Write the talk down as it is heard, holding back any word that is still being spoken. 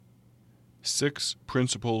6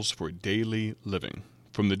 Principles for Daily Living.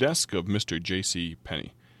 From the desk of Mr. J.C.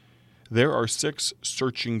 Penney. There are 6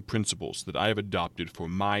 searching principles that I have adopted for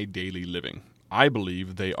my daily living. I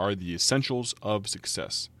believe they are the essentials of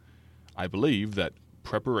success. I believe that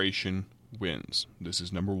preparation wins. This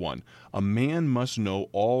is number 1. A man must know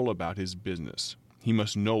all about his business. He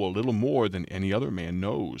must know a little more than any other man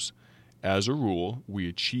knows. As a rule, we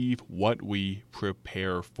achieve what we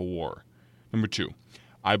prepare for. Number 2.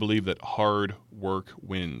 I believe that hard work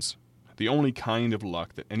wins. The only kind of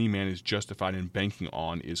luck that any man is justified in banking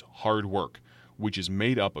on is hard work, which is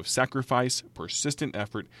made up of sacrifice, persistent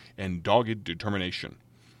effort, and dogged determination.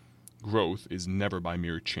 Growth is never by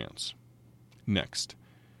mere chance. Next,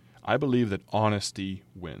 I believe that honesty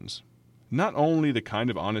wins. Not only the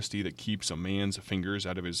kind of honesty that keeps a man's fingers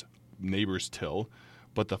out of his neighbor's till,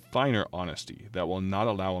 but the finer honesty that will not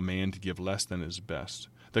allow a man to give less than his best.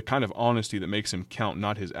 The kind of honesty that makes him count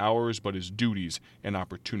not his hours, but his duties and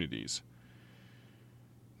opportunities.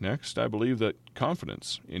 Next, I believe that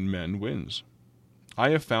confidence in men wins.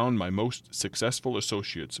 I have found my most successful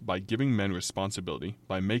associates by giving men responsibility,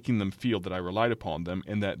 by making them feel that I relied upon them,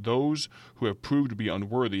 and that those who have proved to be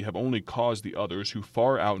unworthy have only caused the others who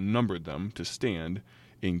far outnumbered them to stand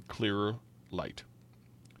in clearer light.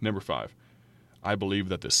 Number 5, I believe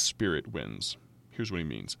that the spirit wins. Here's what he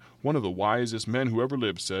means. One of the wisest men who ever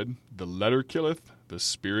lived said, "The letter killeth, the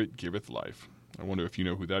spirit giveth life." I wonder if you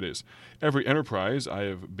know who that is. Every enterprise I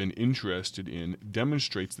have been interested in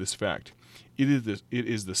demonstrates this fact. It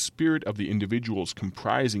is the spirit of the individuals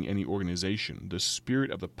comprising any organization, the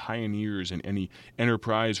spirit of the pioneers in any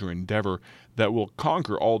enterprise or endeavor that will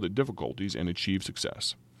conquer all the difficulties and achieve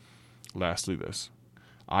success. Lastly, this.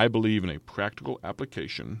 I believe in a practical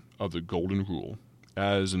application of the Golden Rule,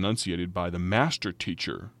 as enunciated by the master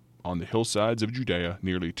teacher on the hillsides of Judea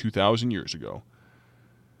nearly 2,000 years ago.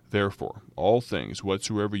 Therefore, all things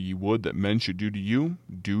whatsoever ye would that men should do to you,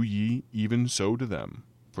 do ye even so to them.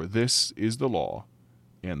 For this is the law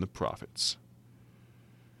and the prophets.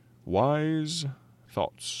 Wise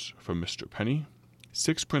thoughts from Mr. Penney.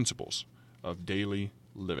 6 principles of daily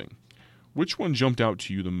living. Which one jumped out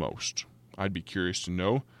to you the most? I'd be curious to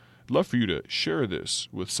know. I'd love for you to share this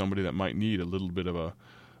with somebody that might need a little bit of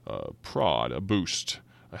a prod, a boost,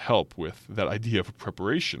 a help with that idea of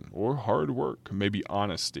preparation or hard work, maybe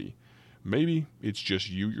honesty. Maybe it's just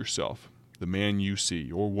you yourself, the man you see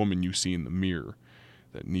or woman you see in the mirror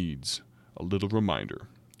that needs a little reminder.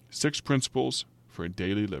 6 principles for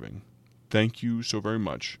daily living. Thank you so very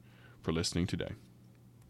much for listening today.